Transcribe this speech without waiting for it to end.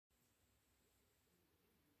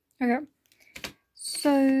Okay,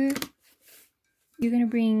 so you're going to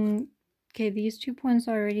bring, okay, these 2 points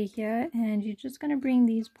are already here, and you're just going to bring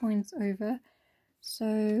these points over.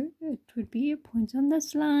 So it would be a point on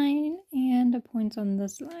this line and a point on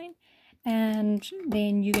this line, and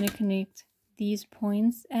then you're going to connect these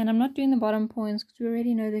points. And I'm not doing the bottom points because we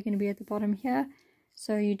already know they're going to be at the bottom here,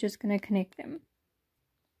 so you're just going to connect them.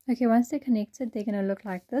 Okay, once they're connected, they're going to look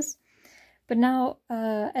like this. But now,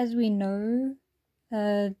 as we know,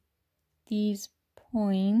 these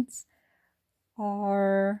points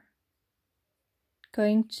are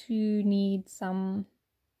going to need some,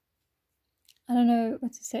 I don't know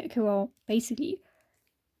what to say. Okay, well, basically,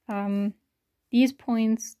 these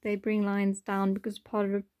points, they bring lines down because part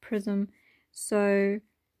of a prism. So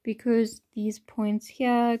because these points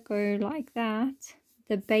here go like that,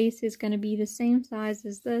 the base is going to be the same size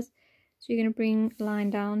as this. So you're going to bring a line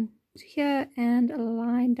down to here and a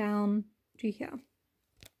line down to here,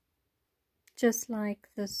 just like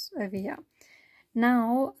this over here.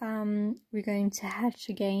 Now we're going to hatch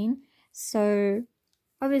again. So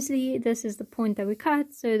obviously this is the point that we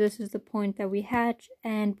cut, so this is the point that we hatch,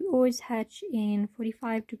 and we always hatch in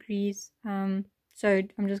 45 degrees. So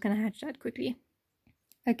I'm just going to hatch that quickly.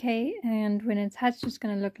 Okay, and when it's hatched, it's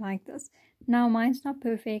going to look like this. Now mine's not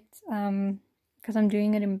perfect because I'm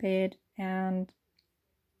doing it in bed and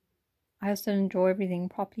I also didn't draw everything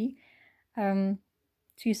properly.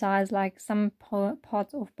 Two sides, like some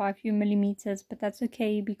parts off by a few millimeters, but that's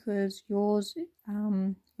okay because yours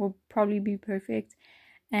will probably be perfect,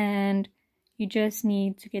 and you just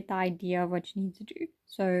need to get the idea of what you need to do.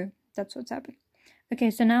 So that's what's happening.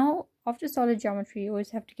 Okay, so now after solid geometry, you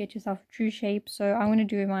always have to get yourself a true shape. So I'm going to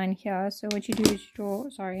do mine here. So what you do is you draw,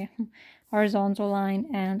 horizontal line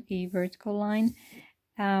and a vertical line.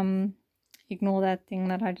 Ignore that thing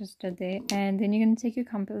that I just did there, and then you're going to take your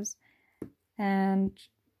compass and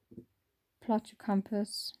plot your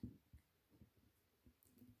compass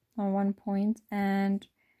on one point and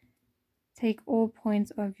take all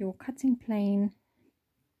points of your cutting plane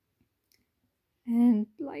and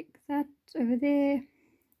like that over there,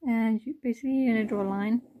 and you basically you're going to draw a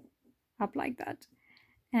line up like that.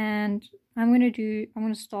 And I'm going to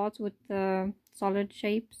start with the solid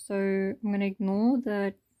shape, so I'm going to ignore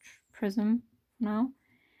the prism now,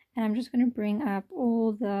 and I'm just going to bring up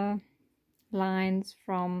all the lines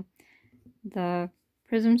from the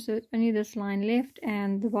prism, so it's only this line left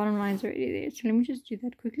and the bottom line's already there. So let me just do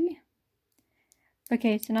that quickly.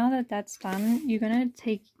 Okay, so now that that's done, you're going to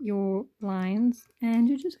take your lines and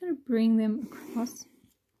you're just going to bring them across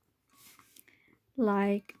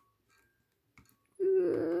like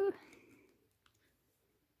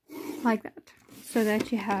that, so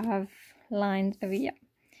that you have lines over here.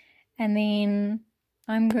 And then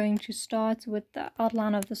I'm going to start with the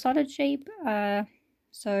outline of the solid shape.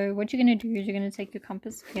 So what you're going to do is you're going to take your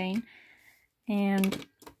compass again and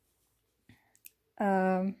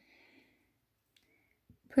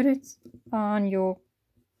put it on your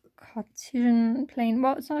Cartesian plane.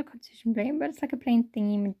 Well, it's not a Cartesian plane, but it's like a plane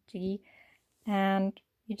thingy-majiggy, and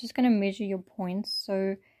you're just going to measure your points.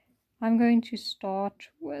 So I'm going to start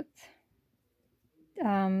with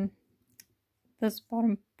this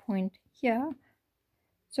bottom point here.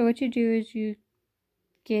 So what you do is you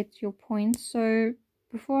get your points. So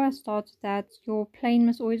before I start with that, your plane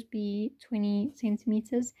must always be 20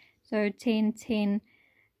 centimeters, so 10, 10,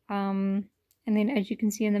 and then as you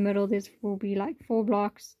can see in the middle, this will be like 4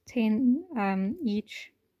 blocks, 10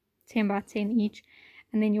 each, 10 by 10 each,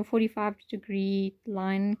 and then your 45-degree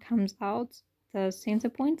line comes out the center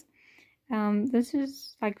point. This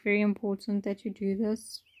is like very important that you do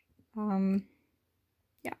this.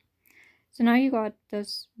 Yeah, so now you got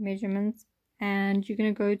this measurement, and you're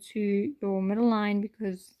going to go to your middle line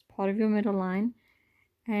because it's part of your middle line,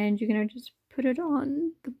 and you're going to just put it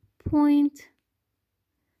on the point,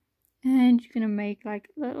 and you're going to make like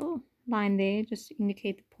a little line there just to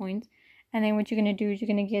indicate the point. And then what you're going to do is you're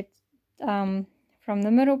going to get from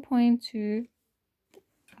the middle point to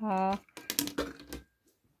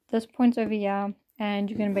this point over here, and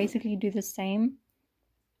you're going to basically do the same,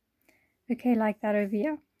 okay, like that over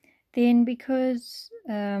here. Then because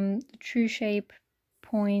the true shape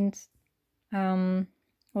point or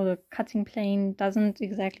the cutting plane doesn't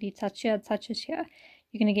exactly touch here, it touches here,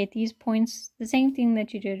 you're going to get these points, the same thing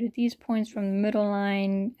that you did with these points from the middle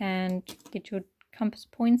line, and get your compass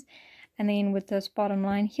points. And then with this bottom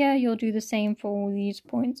line here, you'll do the same for all these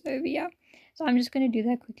points over here. So I'm just going to do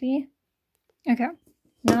that quickly. Okay,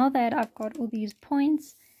 now that I've got all these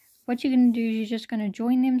points, what you're going to do is you're just going to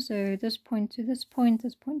join them. So this point to this point,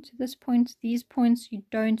 this point to this point. These points you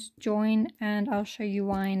don't join, and I'll show you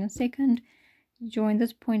why in a second. join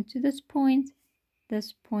this point to this point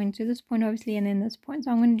to this point, obviously, and then this point.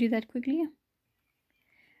 So I'm going to do that quickly.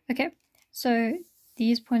 Okay, so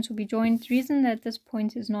these points will be joined. The reason that this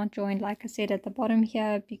point is not joined, like I said at the bottom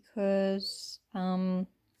here, because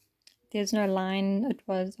there's no line. It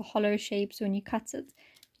was a hollow shape, so when you cut it,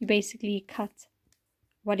 you basically cut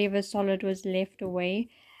whatever solid was left away.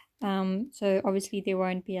 So obviously there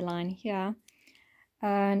won't be a line here.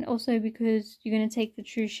 And also because you're going to take the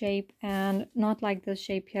true shape and not like this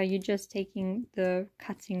shape here, you're just taking the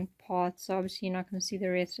cutting part, so obviously you're not going to see the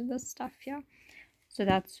rest of this stuff here. So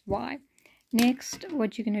that's why. Next,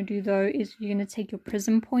 what you're going to do though is you're going to take your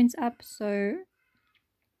prism points up. So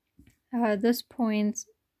this point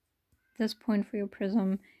for your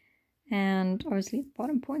prism, and obviously the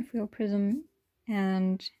bottom point for your prism,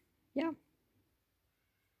 and yeah.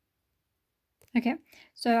 Okay,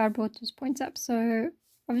 so I brought those points up. So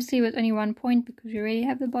obviously with only one point, because we already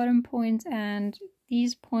have the bottom point, and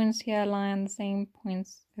these points here lie on the same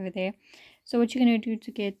points over there. So what you're going to do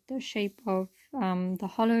to get the shape of the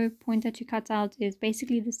hollow point that you cut out is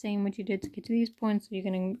basically the same what you did to get to these points. So you're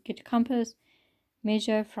going to get your compass,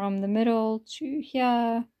 measure from the middle to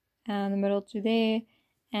here, and the middle to there,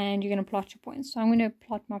 and you're going to plot your points. So I'm going to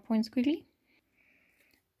plot my points quickly.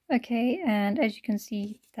 Okay, and as you can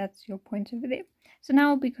see, that's your point over there. So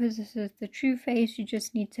now, because this is the true face, you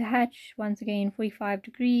just need to hatch, once again, 45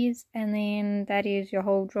 degrees, and then that is your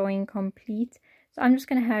whole drawing complete. So I'm just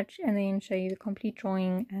going to hatch and then show you the complete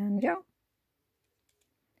drawing, and yeah.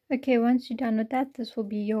 Okay, once you're done with that, this will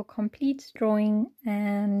be your complete drawing,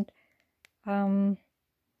 and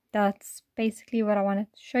that's basically what I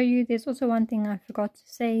wanted to show you. There's also one thing I forgot to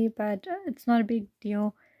say, but it's not a big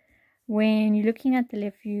deal. When you're looking at the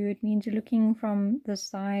left view, it means you're looking from the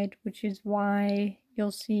side, which is why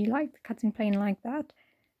you'll see like the cutting plane like that.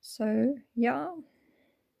 So yeah.